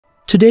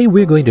Today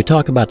we're going to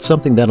talk about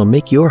something that'll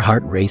make your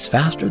heart race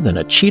faster than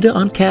a cheetah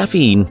on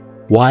caffeine: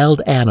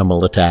 wild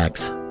animal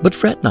attacks. But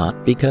fret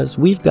not, because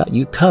we've got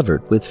you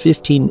covered with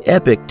 15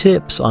 epic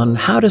tips on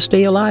how to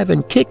stay alive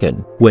and kicking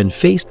when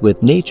faced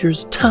with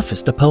nature's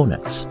toughest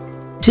opponents.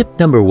 Tip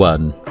number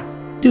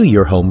 1. Do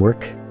your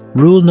homework.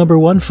 Rule number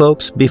 1,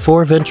 folks: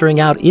 before venturing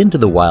out into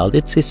the wild,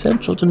 it's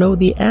essential to know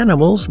the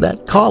animals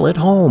that call it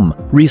home.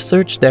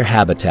 Research their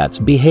habitats,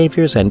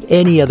 behaviors, and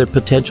any other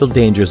potential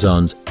danger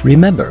zones.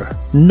 Remember,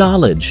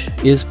 knowledge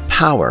is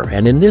power,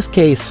 and in this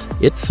case,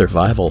 it's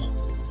survival.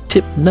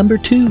 Tip number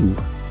 2.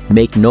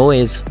 Make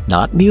noise,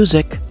 not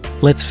music.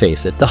 Let's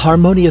face it, the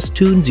harmonious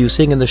tunes you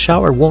sing in the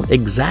shower won't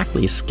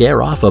exactly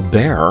scare off a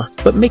bear,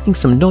 but making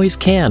some noise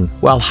can.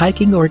 While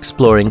hiking or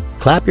exploring,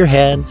 clap your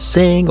hands,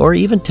 sing, or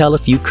even tell a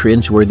few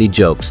cringe-worthy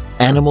jokes.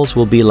 Animals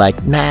will be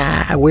like,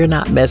 nah, we're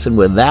not messing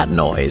with that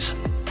noise.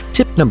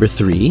 Tip number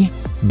 3.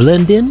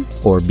 Blend in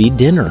or be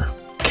dinner.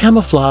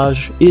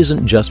 Camouflage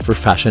isn't just for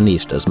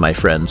fashionistas, my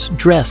friends.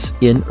 Dress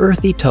in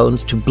earthy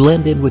tones to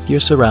blend in with your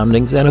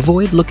surroundings and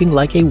avoid looking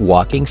like a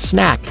walking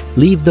snack.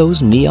 Leave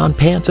those neon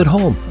pants at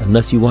home,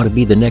 unless you want to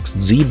be the next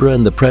zebra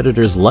in the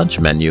predator's lunch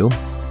menu.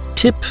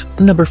 Tip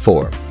number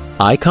 4.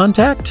 Eye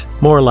contact?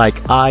 More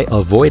like eye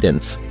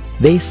avoidance.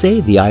 They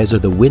say the eyes are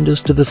the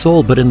windows to the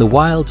soul, but in the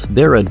wild,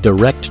 they're a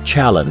direct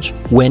challenge.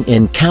 When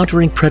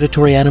encountering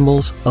predatory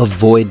animals,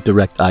 avoid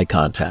direct eye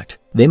contact.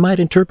 They might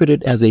interpret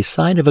it as a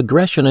sign of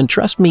aggression, and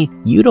trust me,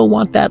 you don't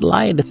want that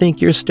lion to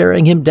think you're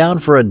staring him down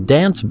for a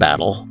dance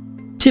battle.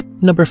 Tip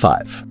number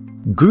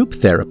 5. Group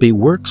therapy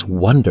works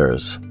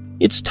wonders.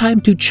 It's time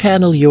to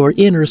channel your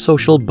inner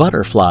social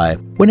butterfly.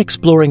 When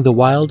exploring the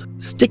wild,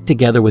 stick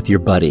together with your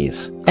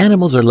buddies.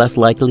 Animals are less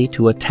likely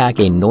to attack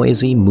a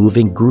noisy,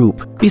 moving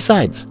group.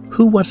 Besides,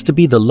 who wants to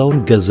be the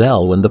lone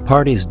gazelle when the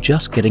party's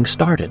just getting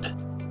started?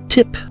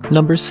 Tip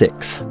number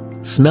 6.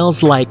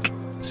 Smells like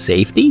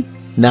safety?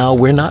 Now,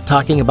 we're not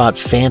talking about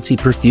fancy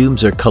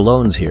perfumes or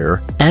colognes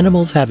here.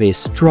 Animals have a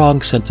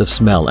strong sense of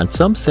smell, and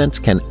some scents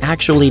can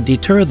actually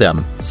deter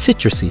them.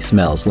 Citrusy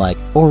smells like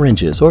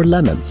oranges or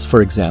lemons,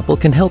 for example,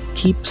 can help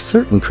keep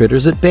certain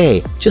critters at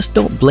bay. Just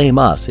don't blame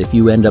us if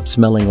you end up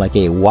smelling like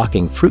a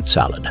walking fruit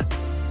salad.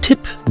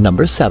 Tip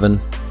number 7.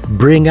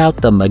 Bring out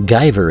the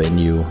MacGyver in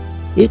you.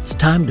 It's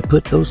time to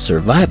put those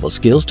survival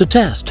skills to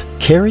test.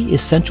 Carry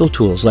essential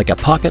tools like a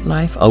pocket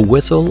knife, a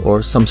whistle,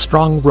 or some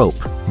strong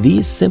rope.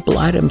 These simple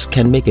items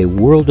can make a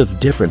world of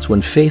difference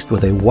when faced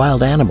with a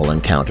wild animal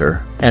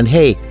encounter. And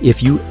hey,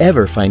 if you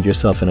ever find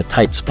yourself in a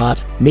tight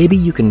spot, maybe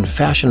you can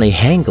fashion a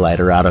hang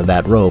glider out of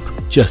that rope.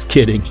 Just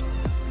kidding.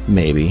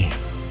 Maybe.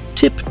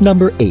 Tip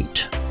number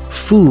 8.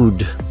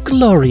 Food.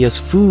 Glorious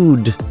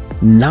food.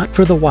 Not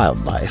for the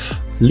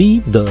wildlife.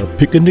 Leave the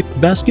picnic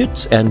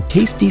baskets and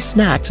tasty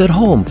snacks at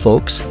home,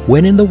 folks.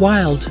 When in the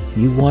wild,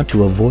 you want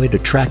to avoid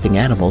attracting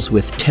animals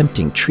with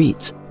tempting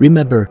treats.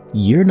 Remember,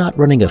 you're not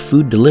running a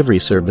food delivery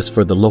service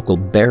for the local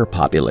bear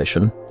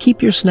population.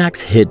 Keep your snacks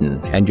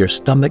hidden and your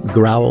stomach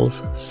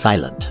growls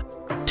silent.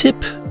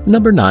 Tip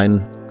number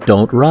 9.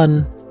 Don't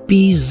run.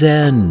 Be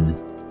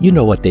zen. You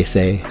know what they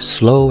say,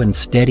 slow and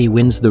steady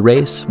wins the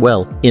race?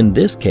 Well, in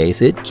this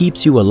case, it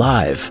keeps you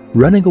alive.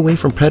 Running away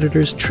from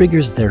predators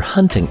triggers their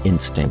hunting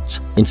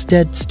instincts.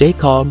 Instead, stay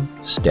calm,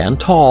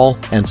 stand tall,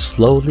 and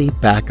slowly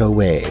back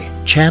away.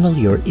 Channel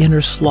your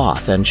inner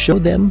sloth and show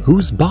them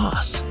who's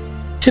boss.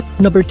 Tip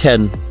number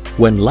 10.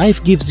 When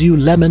life gives you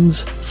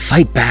lemons,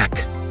 fight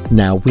back.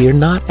 Now, we're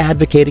not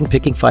advocating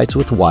picking fights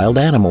with wild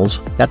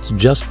animals. That's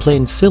just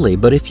plain silly,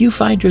 but if you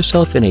find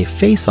yourself in a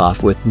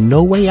face-off with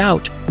no way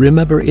out,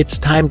 remember it's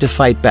time to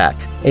fight back.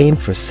 Aim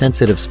for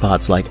sensitive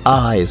spots like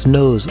eyes,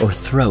 nose, or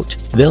throat.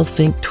 They'll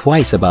think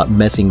twice about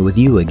messing with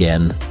you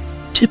again.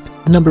 Tip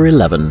number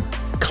 11.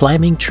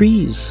 Climbing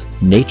trees.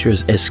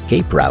 Nature's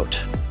escape route.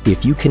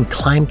 If you can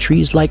climb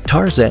trees like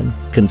Tarzan,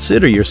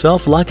 consider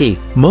yourself lucky.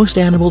 Most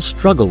animals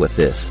struggle with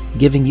this,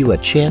 giving you a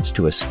chance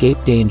to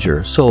escape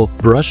danger. So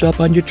brush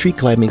up on your tree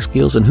climbing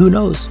skills, and who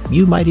knows,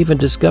 you might even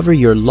discover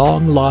your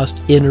long-lost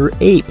inner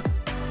ape.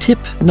 Tip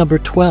number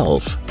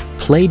 12.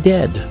 Play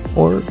dead,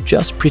 or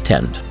just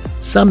pretend.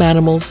 Some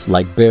animals,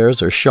 like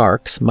bears or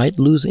sharks, might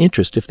lose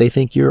interest if they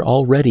think you're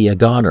already a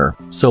goner.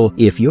 So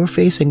if you're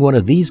facing one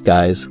of these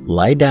guys,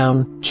 lie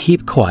down,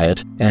 keep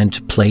quiet,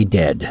 and play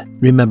dead.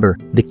 Remember,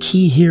 the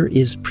key here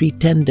is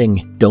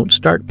pretending. Don't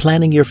start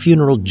planning your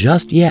funeral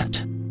just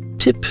yet.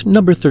 Tip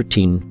number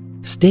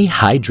 13. Stay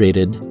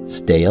hydrated,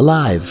 stay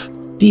alive.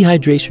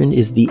 Dehydration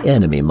is the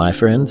enemy, my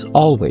friends.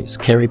 Always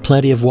carry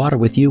plenty of water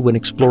with you when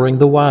exploring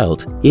the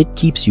wild. It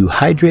keeps you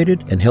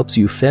hydrated and helps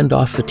you fend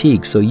off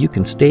fatigue so you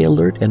can stay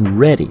alert and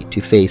ready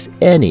to face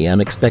any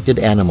unexpected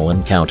animal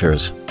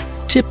encounters.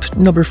 Tip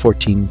number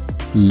 14.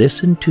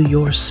 Listen to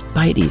your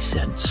spidey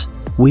sense.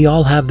 We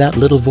all have that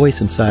little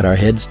voice inside our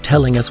heads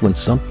telling us when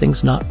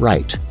something's not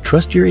right.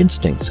 Trust your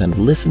instincts and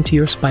listen to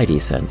your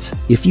spidey sense.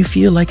 If you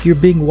feel like you're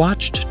being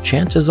watched,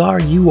 chances are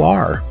you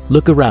are.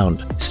 Look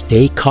around,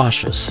 stay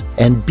cautious,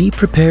 and be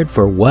prepared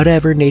for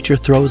whatever nature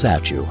throws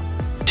at you.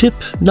 Tip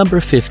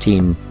number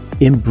 15.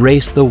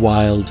 Embrace the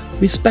wild,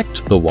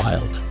 respect the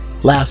wild.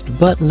 Last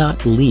but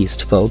not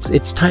least, folks,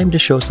 it's time to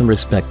show some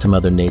respect to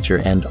Mother Nature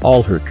and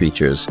all her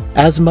creatures.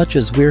 As much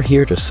as we're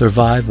here to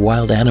survive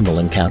wild animal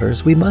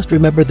encounters, we must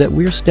remember that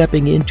we're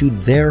stepping into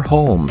their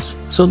homes.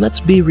 So let's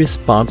be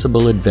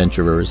responsible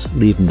adventurers,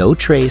 leave no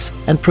trace,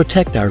 and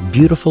protect our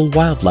beautiful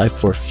wildlife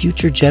for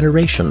future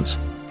generations.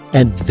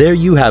 And there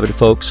you have it,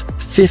 folks.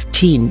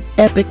 15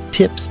 epic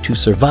tips to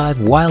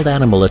survive wild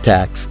animal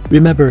attacks.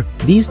 Remember,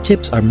 these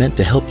tips are meant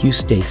to help you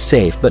stay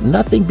safe, but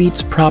nothing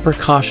beats proper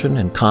caution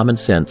and common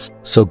sense.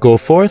 So go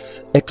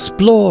forth,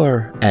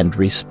 explore, and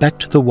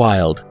respect the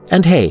wild.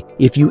 And hey,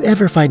 if you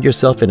ever find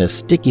yourself in a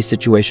sticky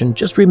situation,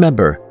 just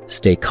remember,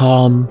 stay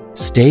calm,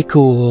 stay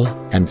cool,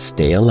 and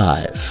stay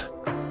alive.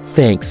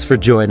 Thanks for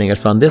joining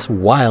us on this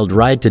wild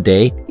ride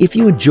today. If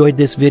you enjoyed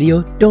this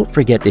video, don't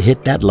forget to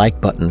hit that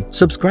like button,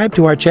 subscribe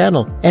to our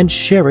channel, and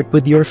share it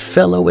with your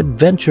fellow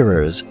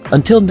adventurers.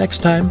 Until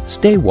next time,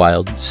 stay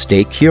wild,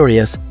 stay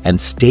curious, and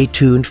stay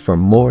tuned for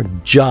more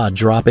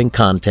jaw-dropping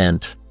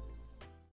content.